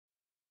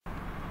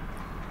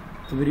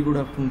Very good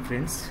afternoon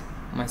friends,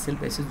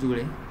 myself S.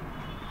 Jugade,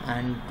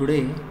 and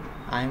today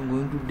I am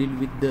going to deal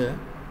with the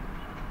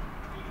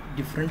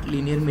different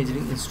linear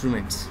measuring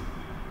instruments,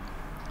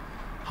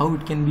 how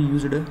it can be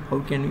used, how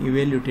it can be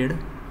evaluated,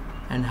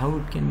 and how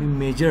it can be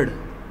measured.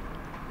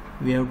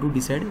 We have to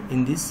decide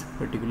in this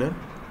particular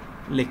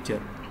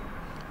lecture.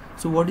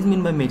 So what is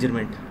meant by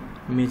measurement?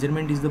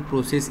 Measurement is the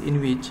process in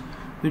which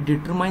we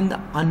determine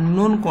the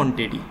unknown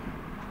quantity,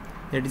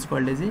 that is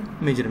called as a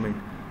measurement.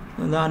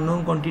 The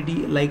unknown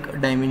quantity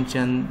like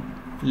dimension,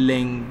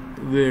 length,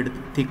 width,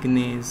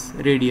 thickness,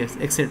 radius,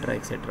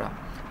 etc.,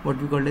 what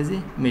we call as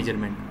a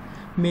measurement.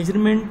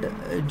 Measurement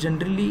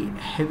generally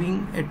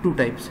having two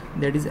types,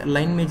 that is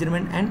line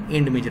measurement and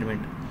end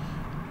measurement.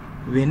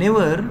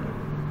 Whenever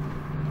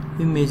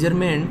we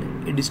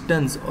measurement a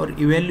distance or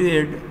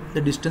evaluate the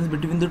distance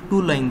between the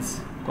two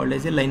lines called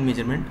as a line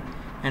measurement,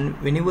 and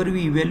whenever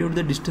we evaluate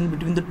the distance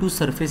between the two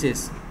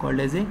surfaces called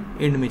as a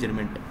end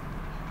measurement.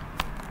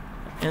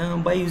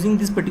 By using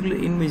this particular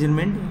end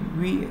measurement,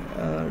 we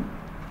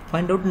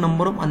find out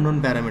number of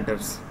unknown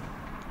parameters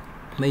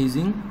by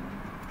using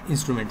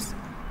instruments.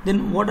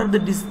 Then what are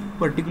this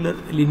particular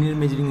linear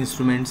measuring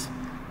instruments?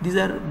 These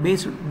are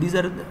based on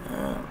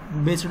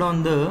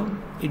the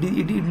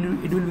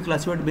it will be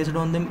classified based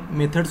on the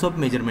methods of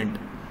measurement.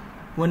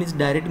 One is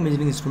direct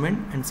measuring instrument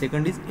and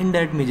second is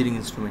indirect measuring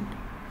instrument.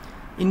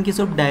 In case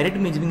of direct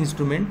measuring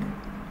instrument,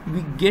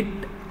 we get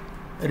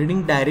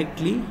reading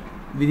directly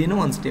within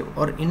one step,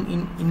 or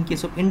in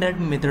case of indirect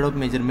method of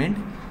measurement,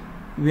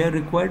 we are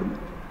required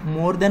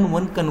more than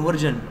one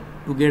conversion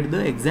to get the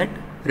exact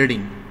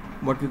reading,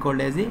 what we call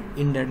as a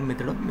indirect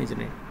method of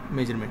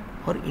measurement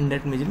or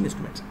indirect measuring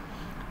instruments.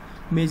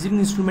 Measuring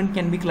instrument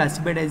can be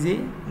classified as a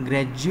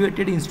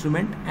graduated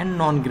instrument and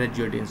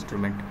non-graduated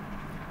instrument.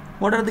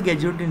 What are the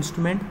graduated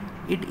instrument?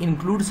 It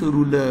includes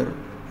ruler,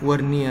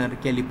 vernier,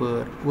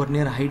 caliper,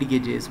 vernier height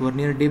gauges,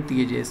 vernier depth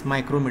gauges,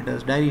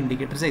 micrometers, dial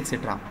indicators,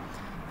 etc.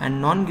 And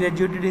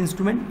non-graduated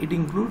instrument, it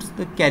includes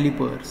the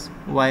calipers,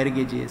 wire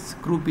gauges,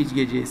 screw pitch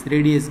gauges,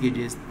 radius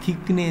gauges,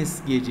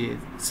 thickness gauges,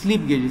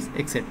 slip gauges,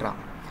 etc.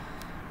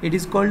 It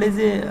is called as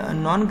a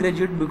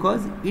non-graduate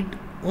because it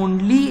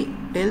only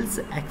tells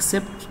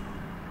accept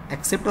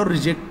or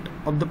reject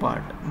of the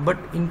part, but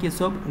in case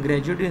of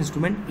graduated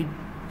instrument, it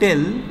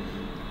tell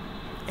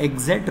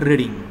exact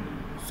reading.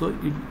 So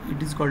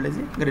it is called as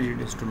a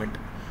graduated instrument.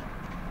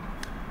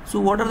 So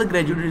what are the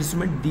graduated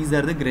instruments? These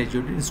are the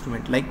graduated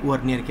instruments like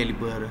vernier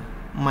caliper,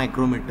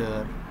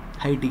 micrometer,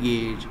 height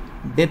gauge,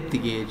 depth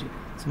gauge.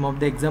 Some of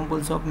the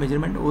examples of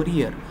measurement over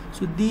here.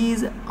 So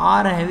these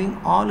are having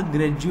all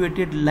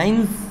graduated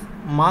lines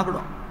marked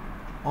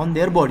on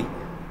their body.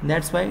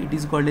 That's why it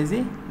is called as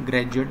a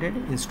graduated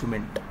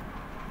instrument.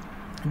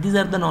 These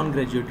are the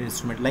non-graduated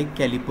instruments like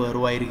caliper,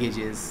 wire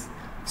gauges,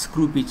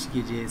 screw pitch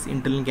gauges,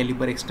 internal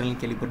caliper, external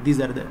caliper. These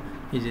are the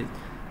gauges.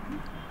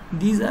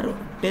 These are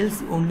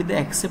tells only the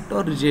accept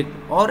or reject,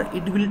 or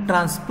it will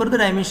transfer the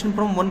dimension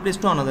from one place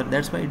to another.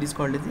 That's why it is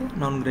called as a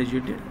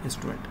non-graduated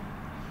instrument.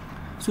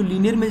 So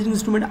linear measuring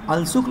instrument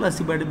also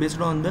classified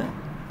based on the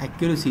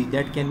accuracy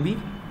that can be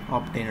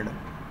obtained.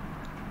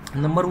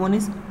 Number one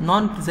is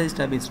non-precise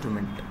type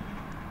instrument.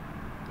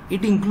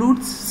 It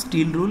includes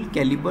steel rule,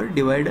 caliper,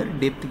 divider,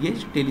 depth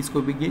gauge,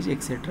 telescopic gauge,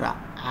 etc.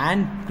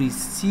 and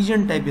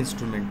precision type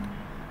instrument.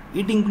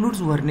 It includes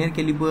vernier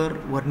caliper,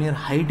 vernier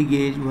height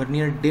gauge,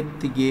 vernier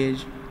depth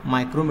gauge,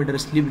 micrometer,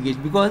 slip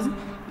gauge, because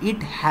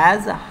it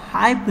has a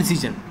high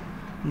precision.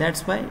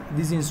 That's why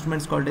this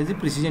instrument is called as a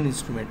precision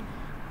instrument.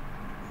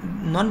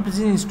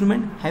 Non-precision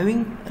instrument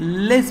having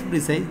less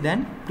precise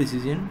than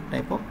precision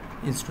type of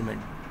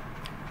instrument.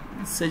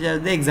 Such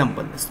as the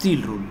example,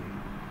 steel rule.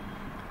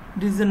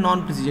 This is a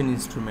non-precision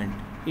instrument.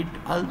 It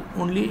has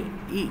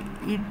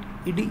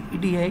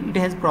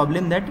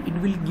problem that it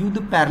will give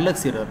the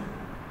parallax error.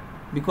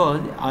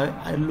 Because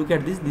I look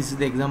at this is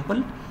the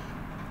example.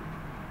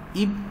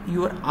 If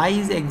your eye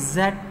is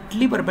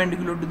exactly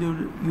perpendicular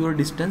to your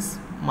distance,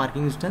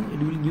 marking distance, it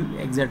will give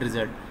exact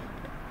result.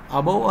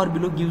 Above or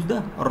below gives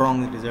the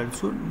wrong result.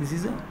 So this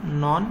is a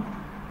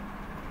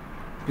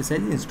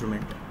non-precise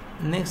instrument.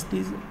 Next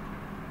is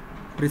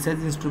precise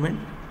instrument,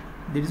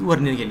 that is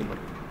vernier caliper.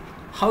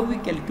 How we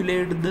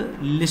calculate the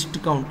least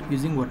count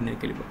using vernier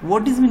caliper?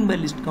 What is meant by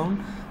least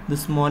count? The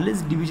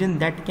smallest division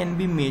that can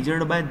be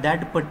measured by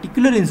that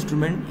particular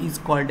instrument is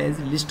called as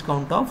least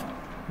count of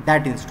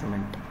that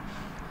instrument.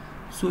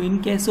 So in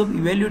case of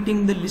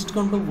evaluating the least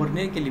count of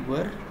vernier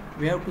caliper,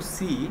 we have to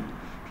see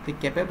the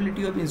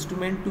capability of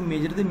instrument to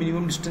measure the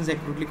minimum distance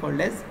accurately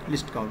called as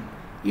least count.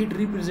 It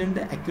represents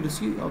the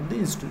accuracy of the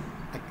instrument,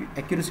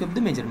 accuracy of the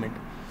measurement.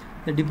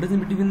 The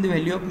difference between the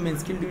value of main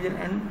scale division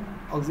and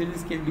auxiliary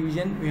scale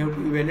division we have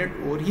to evaluate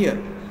over here.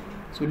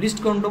 So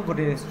least count of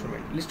vernier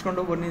instrument. Least count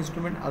of vernier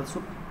instrument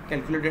also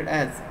calculated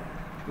as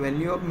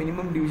value of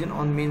minimum division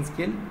on main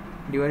scale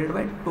divided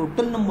by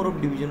total number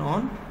of division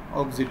on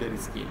auxiliary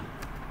scale.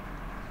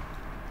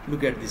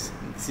 Look at this.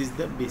 This is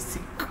the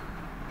basic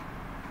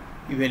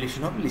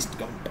evaluation of least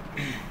count.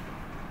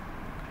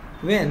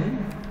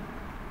 When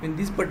when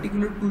these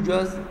particular two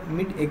jaws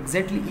meet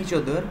exactly each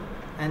other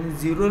and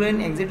zero line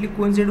exactly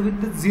coincide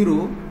with the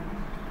zero,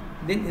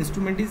 then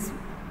instrument is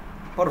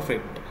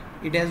perfect,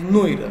 it has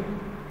no error.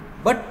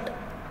 But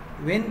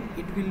when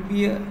it will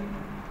be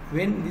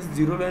when this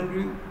zero line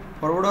will be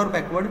forward or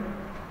backward,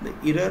 the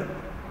error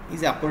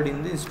is occurred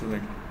in the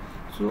instrument.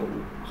 So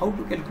how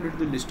to calculate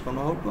the list count,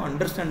 how to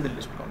understand the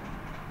list count?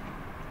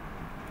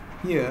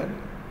 Here,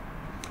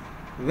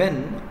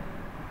 when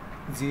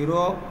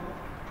 0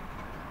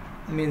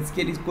 main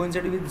scale is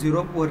coincided with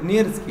 0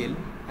 vernier scale,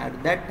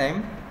 at that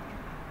time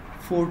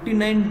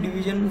 49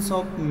 divisions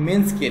of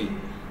main scale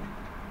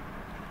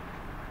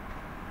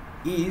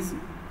is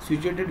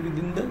situated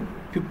within the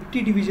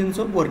 50 divisions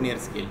of vernier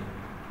scale.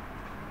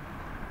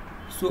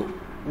 So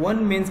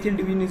one main scale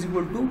division is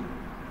equal to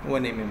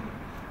 1 mm.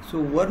 So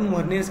one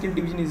vernier scale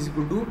division is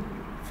equal to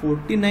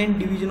 49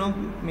 division of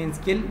main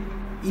scale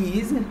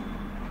is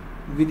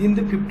within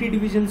the 50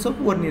 divisions of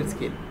vernier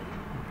scale.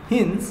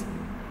 Hence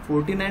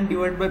 49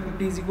 divided by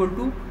 50 is equal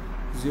to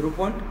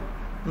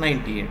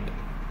 0.98.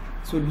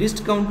 So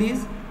list count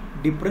is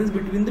difference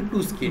between the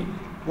two scale.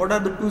 What are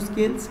the two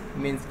scales?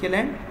 Main scale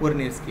and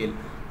vernier scale.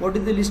 What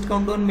is the list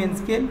count on main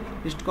scale?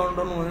 List count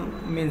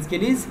on main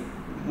scale is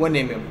 1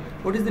 mm.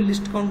 What is the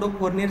list count of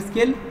vernier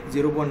scale?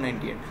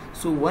 0.98.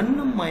 So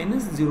 1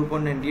 minus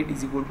 0.98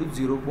 is equal to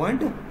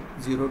 0.02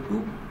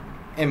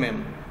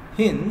 mm.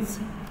 Hence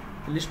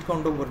list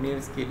count of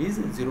vernier scale is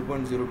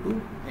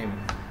 0.02 mm.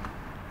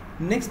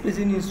 Next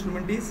present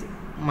instrument is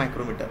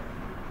micrometer.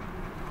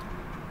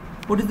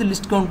 What is the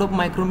list count of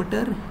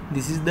micrometer?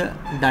 This is the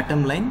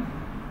datum line,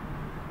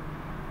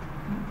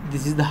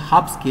 this is the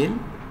half scale,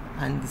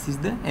 and this is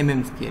the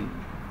mm scale,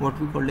 what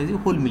we call as a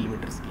whole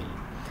millimeter scale.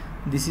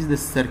 This is the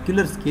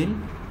circular scale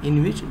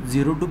in which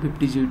 0 to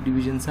 50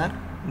 divisions are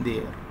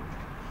there.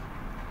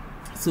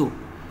 So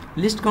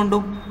list count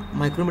of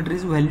micrometer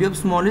is value of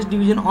smallest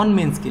division on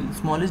main scale.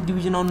 Smallest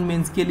division on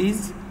main scale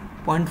is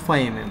 0.5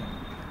 mm.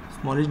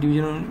 Smallest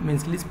division on main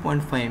scale is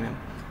 0.5 mm,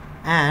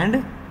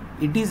 and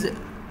it is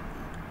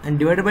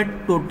divided by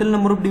total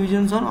number of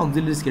divisions on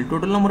auxiliary scale.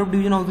 Total number of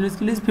division on auxiliary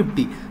scale is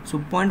 50. So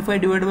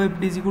 0.5 divided by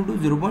 50 is equal to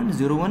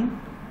 0.01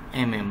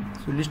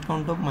 mm. So list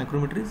count of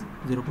micrometer is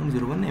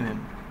 0.01 mm.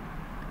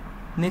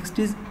 Next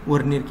is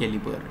vernier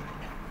caliper.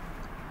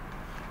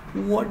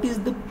 What is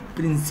the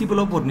principle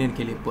of vernier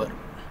caliper?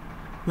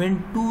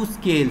 When two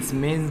scales,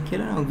 main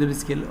scale and auxiliary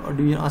scale, or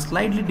division are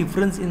slightly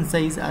different in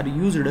size are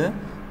used,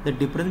 the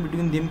difference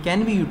between them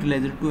can be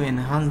utilized to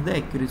enhance the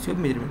accuracy of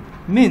measurement.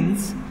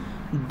 Means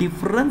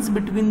difference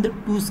between the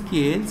two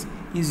scales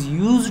is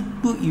used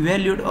to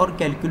evaluate or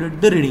calculate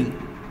the reading.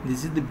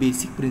 This is the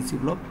basic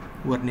principle of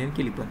vernier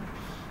caliper.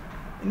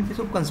 In case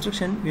of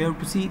construction, we have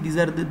to see these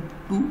are the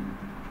two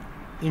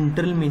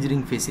internal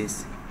measuring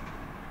faces.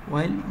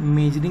 While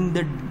measuring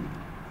the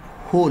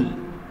hole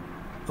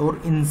or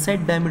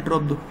inside diameter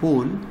of the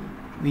hole,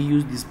 we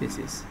use these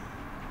faces.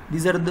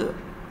 This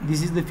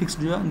is the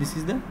fixed jaw, this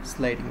is the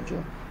sliding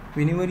jaw.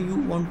 Whenever you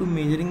want to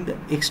measuring the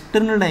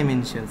external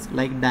dimensions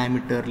like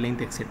diameter,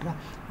 length, etc.,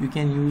 you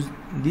can use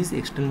these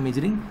external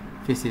measuring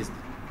faces.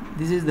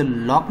 This is the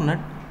lock nut.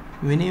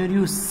 Whenever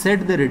you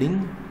set the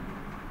reading,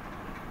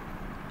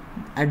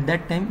 at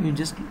that time you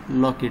just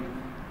lock it.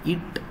 It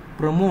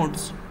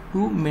promotes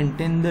to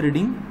maintain the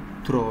reading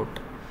throughout.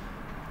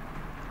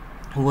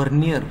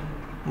 Vernier,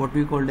 what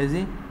we call as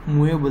a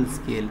movable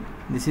scale.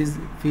 This is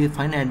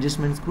fine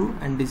adjustment screw,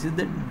 and this is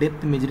the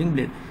depth measuring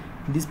blade.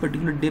 This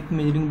particular depth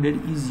measuring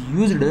blade is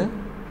used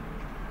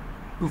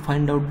to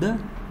find out the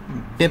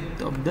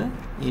depth of the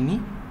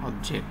any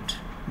object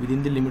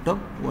within the limit of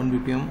 1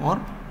 bpm or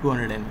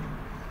 200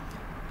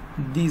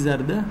 mm. These are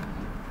the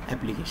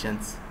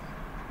applications.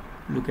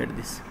 Look at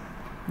this.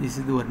 This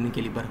is the vernier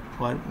caliper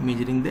for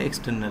measuring the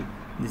external.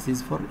 This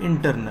is for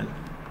internal.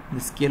 The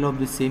scale of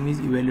the same is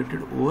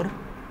evaluated over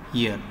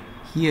here.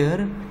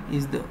 Here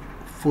is the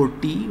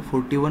 40,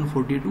 41,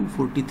 42,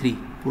 43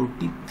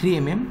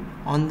 mm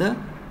on the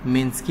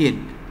main scale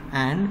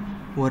and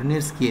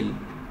vernier scale.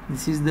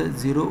 This is the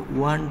 0,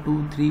 1,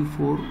 2, 3,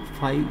 4,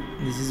 5.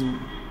 This is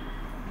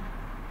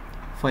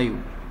 5.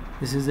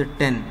 This is the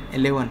 10,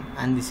 11,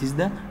 and this is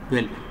the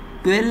 12.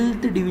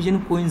 12th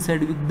division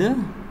coincide with the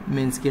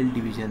main scale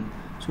division.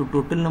 So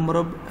total number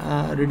of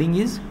reading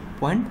is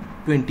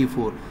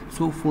 0.24.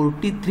 So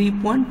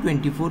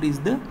 43.24 is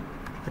the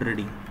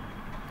reading.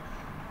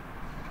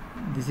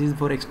 This is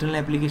for external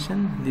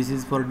application. This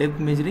is for depth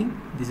measuring.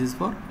 This is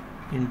for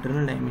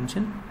internal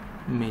dimension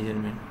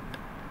measurement.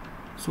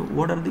 So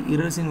what are the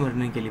errors in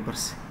vernier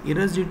calipers?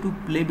 Errors due to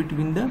play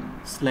between the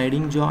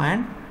sliding jaw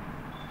and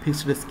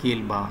fixed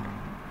scale bar.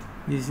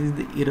 This is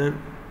the error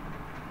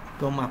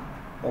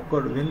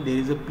occurred when there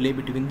is a play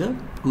between the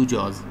two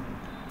jaws.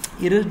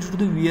 Errors due to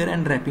the wear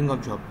and wrapping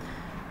of jaw.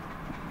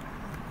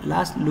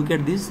 Last, look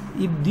at this.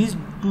 If these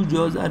two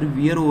jaws are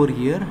wear over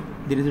here,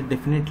 there is a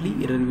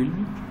definitely error will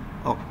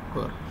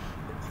occur.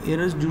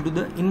 Errors due to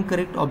the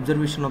incorrect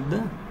observation of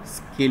the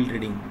scale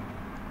reading.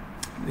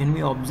 When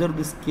we observe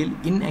the scale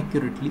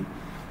inaccurately,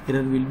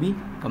 error will be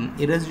come.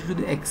 Errors due to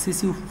the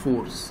excessive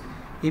force.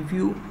 If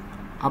you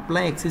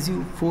apply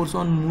excessive force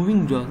on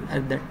moving jaws,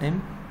 at that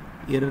time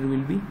error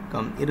will be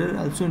come. Error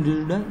also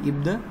introduced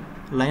if the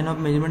line of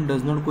measurement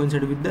does not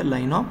coincide with the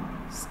line of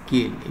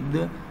scale. If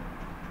the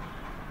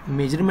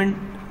measurement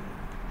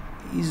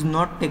is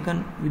not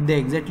taken with the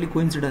exactly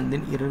coincidence,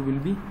 then error will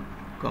be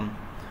come.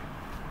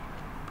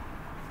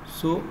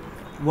 So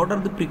what are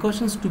the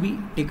precautions to be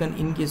taken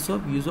in case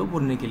of use of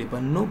vernier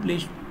caliper? No play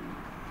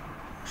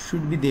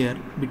should be there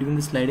between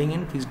the sliding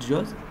and fixed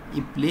jaws.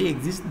 If play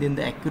exists, then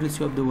the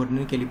accuracy of the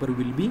vernier caliper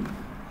will be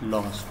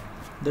lost.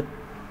 The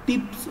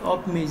tips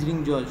of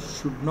measuring jaws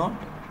should not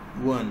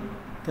burn.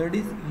 Third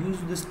is use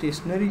the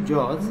stationary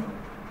jaws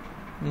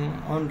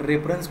on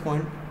reference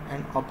point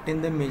and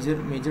obtain the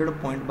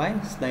measured point by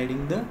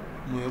sliding the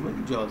movable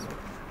jaws.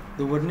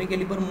 The vernier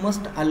caliper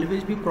must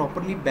always be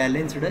properly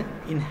balanced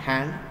in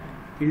hand,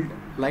 held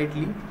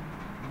lightly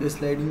the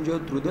sliding jaw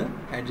through the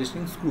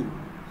adjusting screw.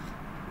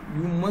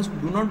 You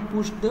do not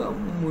push the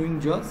moving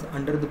jaws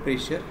under the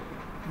pressure.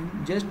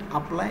 You just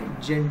apply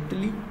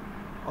gently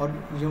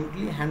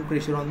hand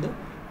pressure on the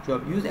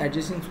job. Use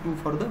adjusting screw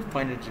for the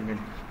final treatment.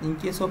 In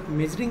case of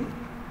measuring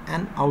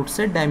an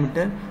outside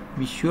diameter,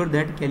 be sure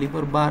that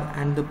caliper bar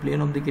and the plane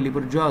of the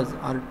caliper jaws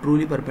are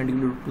truly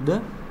perpendicular to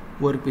the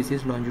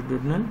workpiece's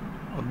longitudinal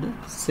of the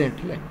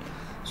center line.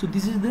 So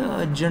this is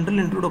the general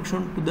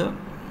introduction to the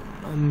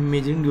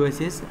measuring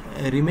devices.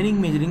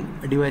 Remaining measuring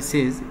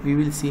devices we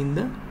will see in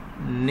the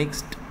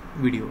next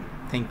video.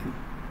 Thank you.